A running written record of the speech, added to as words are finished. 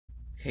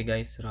Hey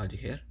guys, Raj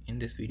here. In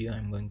this video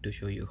I'm going to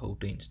show you how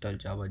to install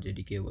Java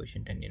JDK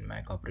version 10 in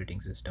Mac operating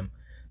system.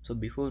 So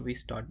before we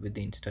start with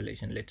the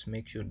installation, let's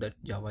make sure that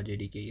Java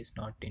JDK is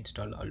not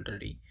installed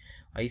already.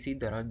 I see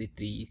there are the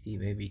three easy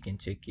way we can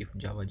check if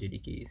Java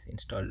JDK is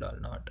installed or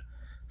not.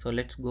 So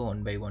let's go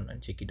one by one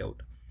and check it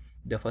out.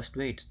 The first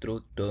way it's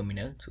through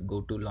terminal. So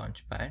go to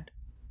Launchpad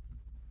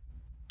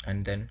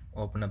and then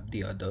open up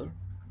the other,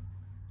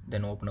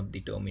 then open up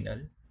the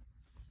terminal.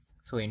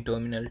 So in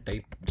terminal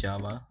type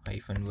java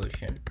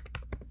 -version.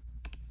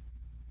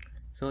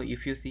 So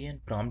if you see a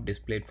prompt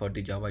displayed for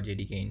the Java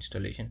JDK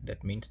installation,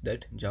 that means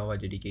that Java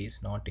JDK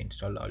is not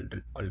installed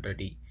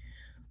already.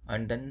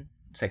 And then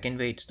second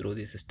way it's through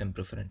the system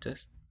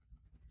preferences.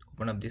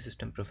 Open up the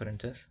system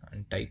preferences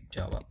and type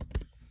Java.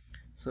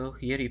 So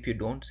here if you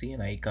don't see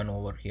an icon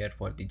over here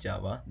for the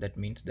Java, that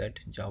means that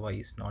Java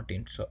is not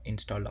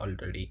installed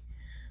already.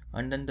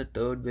 And then the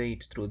third way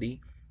it's through the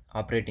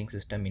operating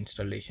system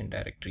installation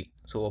directory.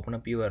 So open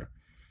up your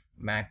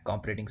Mac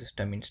operating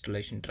system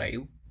installation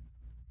drive,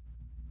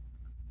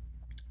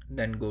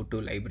 then go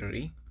to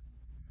library,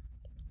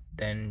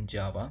 then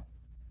Java,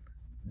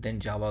 then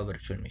Java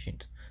virtual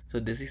machines. So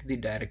this is the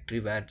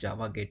directory where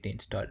Java get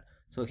installed.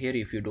 So here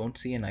if you don't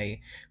see an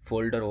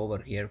folder over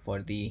here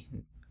for the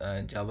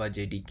Java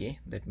JDK,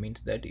 that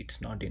means that it's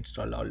not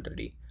installed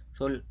already.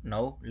 So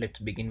now let's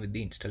begin with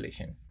the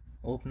installation.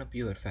 Open up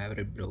your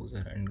favorite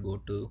browser and go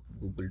to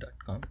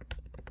google.com,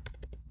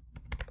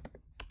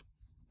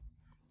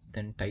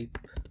 then type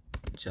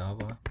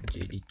Java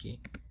JDK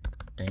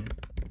 10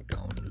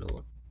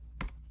 download.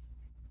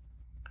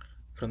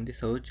 From the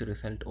search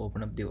result,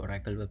 open up the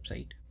Oracle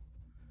website.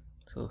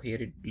 So here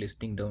it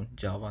listing down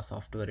Java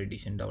Software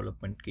Edition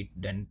Development Kit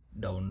then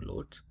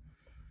downloads.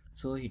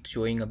 So it's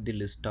showing up the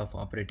list of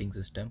operating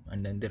system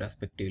and then the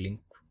respective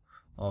link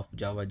of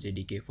Java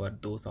JDK for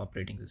those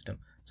operating system.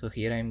 So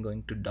here I am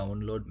going to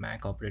download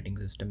Mac operating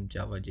system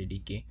Java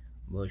JDK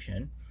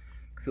version.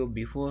 So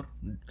before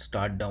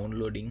start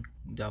downloading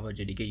Java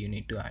JDK, you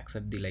need to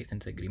accept the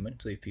license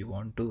agreement. So if you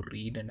want to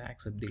read and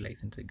accept the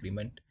license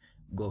agreement,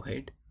 go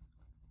ahead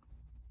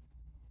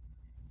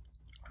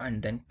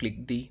and then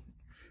click the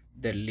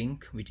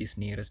link which is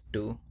nearest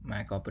to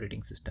Mac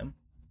operating system.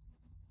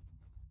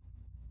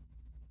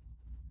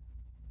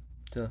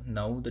 So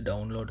now the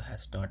download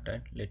has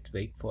started. Let's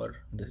wait for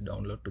this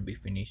download to be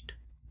finished.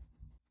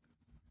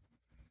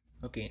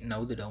 Okay,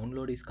 now the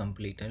download is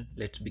completed.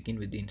 Let's begin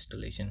with the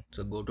installation.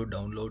 So go to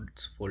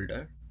downloads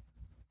folder.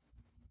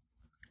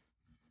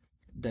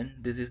 Then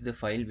this is the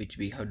file which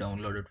we have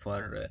downloaded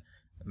for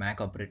Mac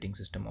operating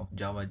system of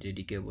Java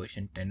JDK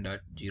version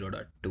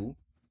 10.0.2.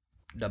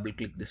 Double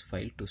click this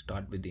file to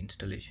start with the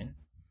installation.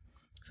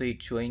 So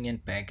it's showing a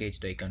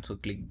packaged icon, so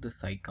click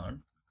this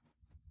icon,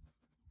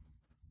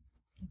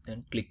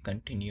 then click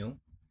continue.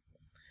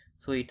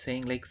 So it's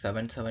saying like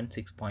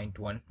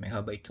 776.1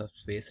 megabytes of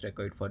space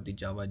required for the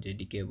Java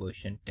JDK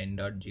version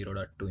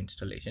 10.0.2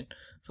 installation.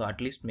 So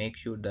at least make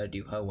sure that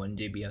you have 1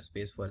 GB of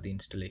space for the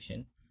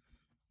installation.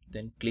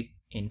 Then click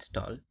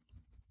install.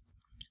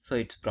 So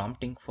it's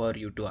prompting for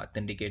you to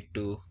authenticate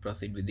to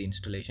proceed with the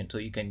installation. So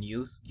you can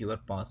use your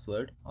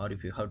password, or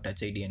if you have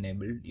Touch ID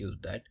enabled, use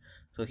that.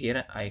 So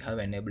here I have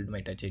enabled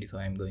my Touch ID, so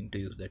I am going to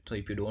use that. So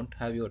if you don't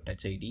have your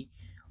Touch ID,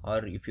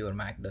 or if your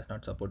Mac does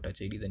not support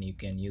Touch ID, then you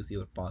can use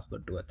your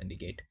password to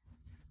authenticate.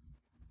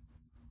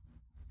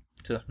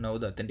 So now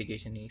the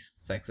authentication is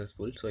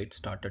successful, so it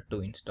started to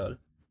install.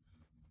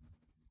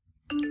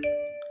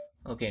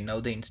 Okay,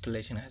 now the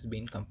installation has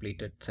been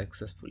completed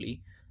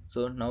successfully.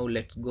 So now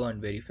let's go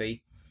and verify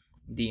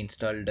the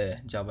installed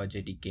Java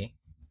JDK.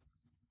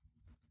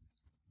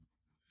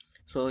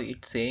 So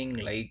it's saying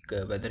like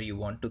whether you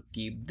want to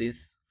keep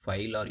this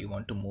file or you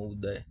want to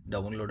move the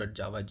downloaded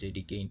Java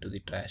JDK into the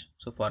trash.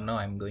 So for now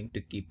I'm going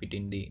to keep it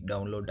in the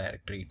download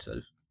directory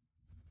itself.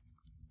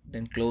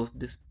 Then close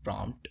this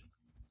prompt,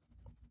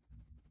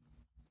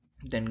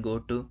 then go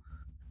to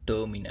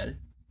terminal,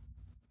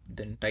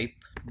 then type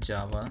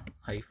Java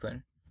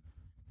 -version.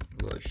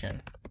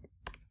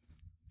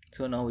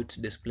 So now it's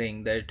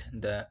displaying that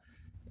the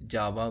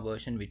Java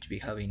version which we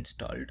have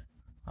installed,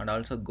 and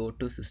also go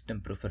to system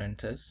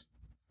preferences,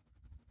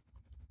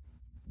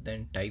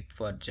 then type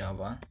for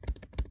Java.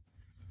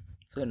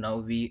 So now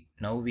we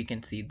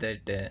can see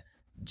that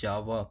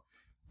Java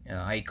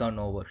icon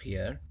over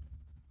here,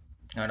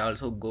 and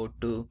also go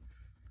to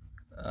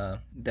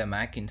the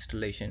Mac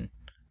installation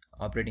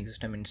operating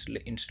system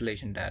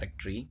installation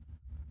directory,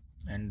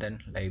 and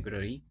then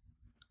library,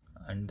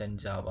 and then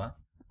Java,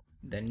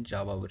 then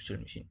Java virtual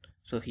machine.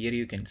 So here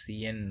you can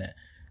see an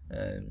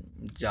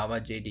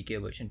Java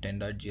JDK version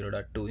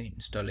 10.0.2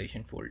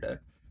 installation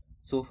folder.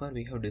 So far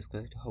we have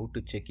discussed how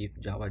to check if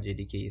Java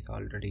JDK is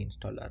already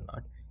installed or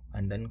not,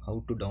 and then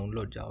how to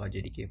download Java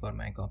JDK for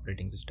Mac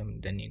operating system,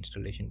 then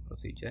installation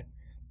procedure.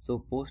 So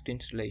post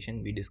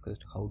installation we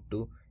discussed how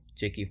to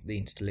check if the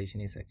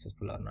installation is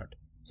successful or not.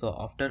 So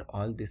after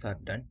all these are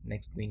done,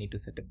 next we need to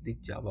set up the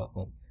Java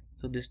home.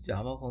 So this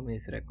Java home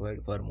is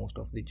required for most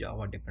of the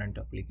Java dependent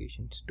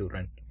applications to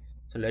run.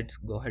 So let's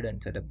go ahead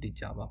and set up the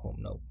Java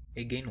home now.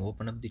 Again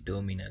open up the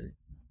terminal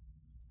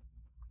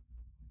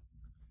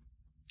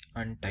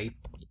and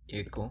type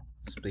echo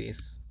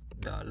space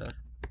dollar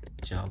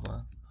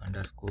java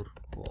underscore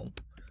home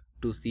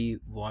to see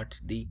what's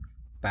the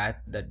path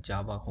that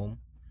java home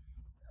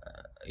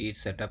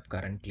is set up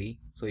currently.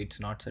 So it's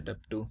not set up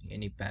to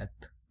any path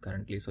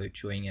currently, so it's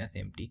showing as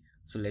empty.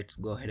 So let's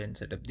go ahead and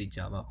set up the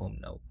java home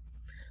now.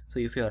 So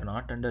if you are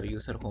not under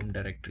user home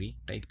directory,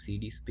 type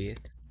cd space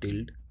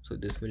tilde. So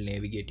this will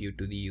navigate you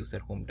to the user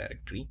home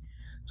directory.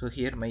 So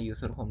here my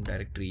user home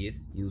directory is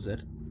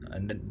users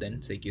and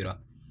then secura.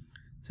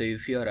 So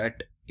if you are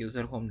at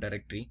user home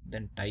directory,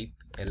 then type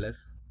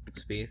ls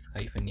space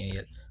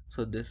 -al.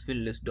 So this will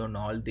list down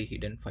all the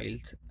hidden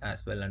files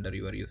as well under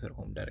your user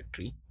home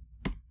directory.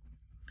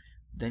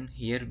 Then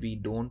here we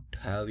don't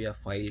have a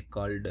file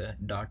called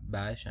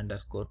 .bash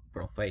underscore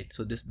profile.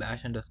 So this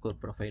bash underscore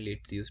profile,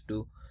 it's used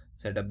to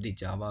set up the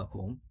java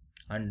home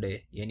and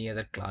any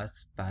other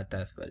class path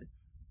as well.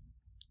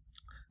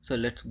 So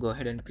let's go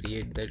ahead and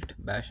create that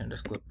bash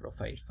underscore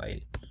profile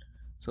file.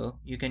 So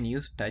you can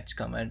use touch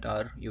command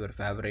or your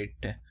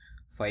favorite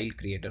file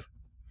creator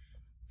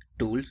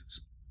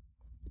tools.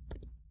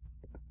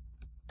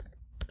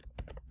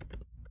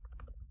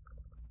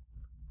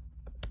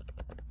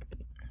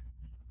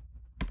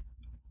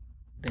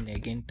 Then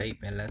again type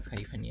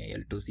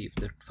ls-al to see if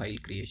that file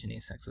creation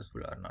is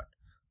successful or not.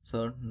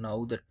 So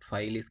now that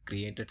file is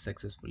created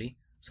successfully.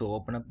 So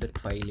open up that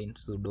file in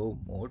sudo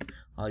mode,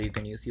 or you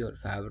can use your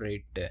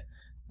favorite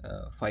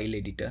file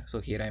editor. So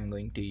here I am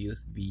going to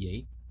use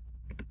vi.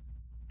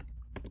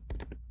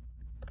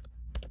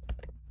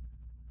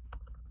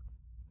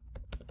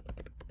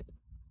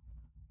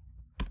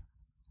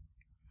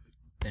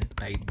 Then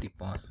type the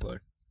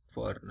password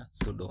for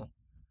sudo.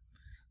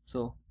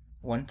 So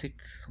once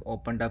it's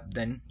opened up,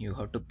 then you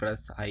have to press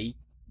I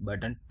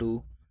button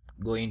to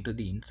go into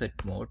the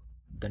insert mode.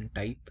 Then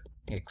type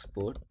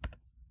export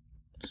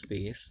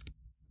space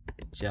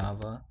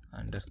java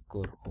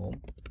underscore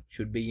home,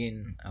 should be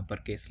in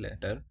uppercase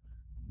letter,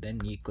 then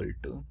equal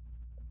to,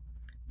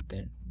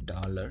 then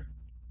dollar,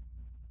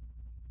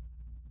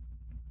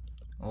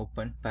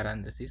 open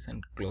parenthesis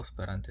and close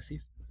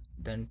parenthesis,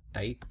 then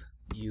type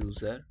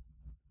user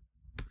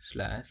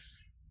slash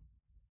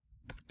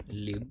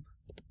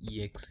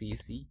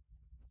libexec,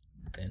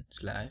 then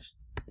slash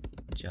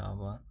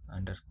java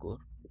underscore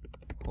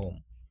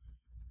home.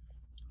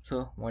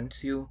 So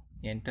once you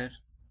enter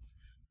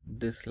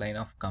this line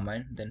of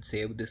command, then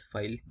save this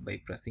file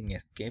by pressing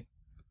escape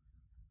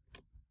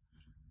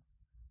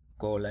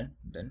colon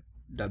then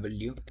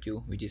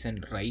wq, which is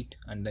in write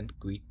and then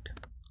quit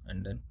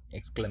and then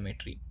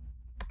exclamatory.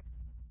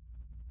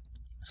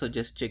 So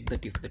just check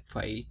that if that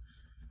file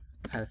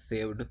has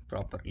saved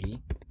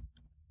properly.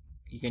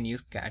 You can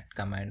use cat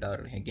command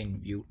or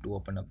again view to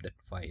open up that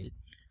file,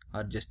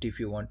 or just if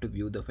you want to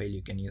view the file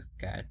you can use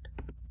cat.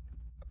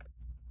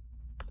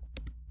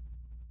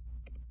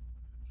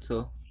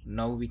 So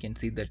now we can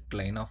see that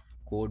line of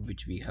code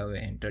which we have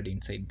entered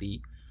inside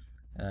the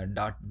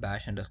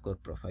 .bash underscore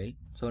profile.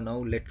 So now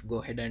let's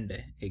go ahead and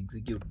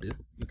execute this.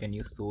 You can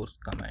use source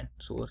command,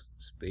 source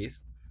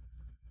space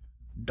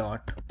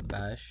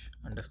 .bash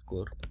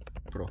underscore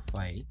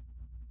profile.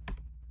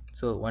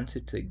 So once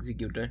it's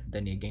executed,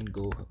 then again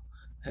go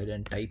ahead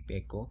and type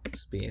echo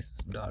space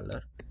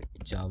dollar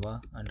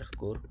java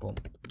underscore home,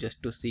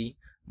 just to see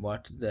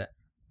what's the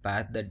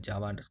path that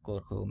java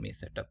underscore home is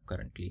set up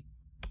currently.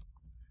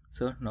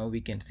 So now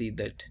we can see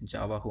that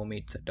java home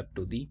is set up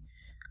to the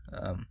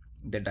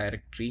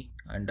directory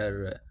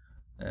under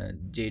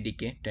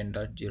JDK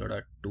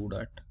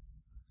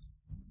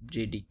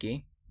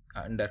 10.0.2.jdk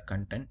under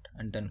content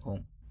and then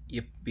home.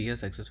 Yep, we have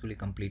successfully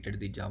completed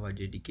the Java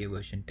JDK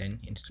version 10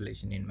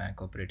 installation in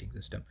Mac operating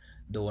system.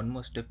 The one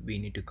more step we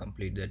need to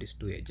complete, that is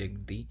to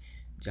eject the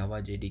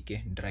Java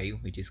JDK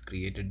drive which is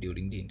created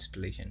during the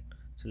installation.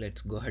 So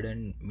let's go ahead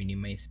and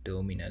minimize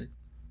terminal,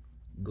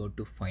 go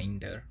to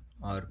Finder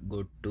or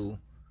go to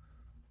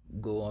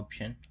Go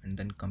option and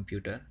then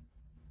computer,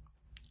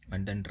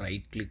 and then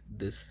right click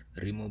this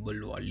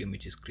removable volume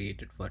which is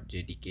created for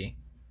JDK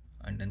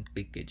and then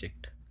click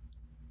eject.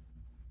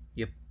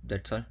 Yep,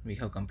 that's all. We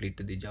have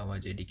completed the Java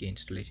JDK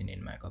installation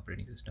in Mac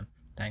operating system.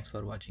 Thanks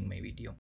for watching my video.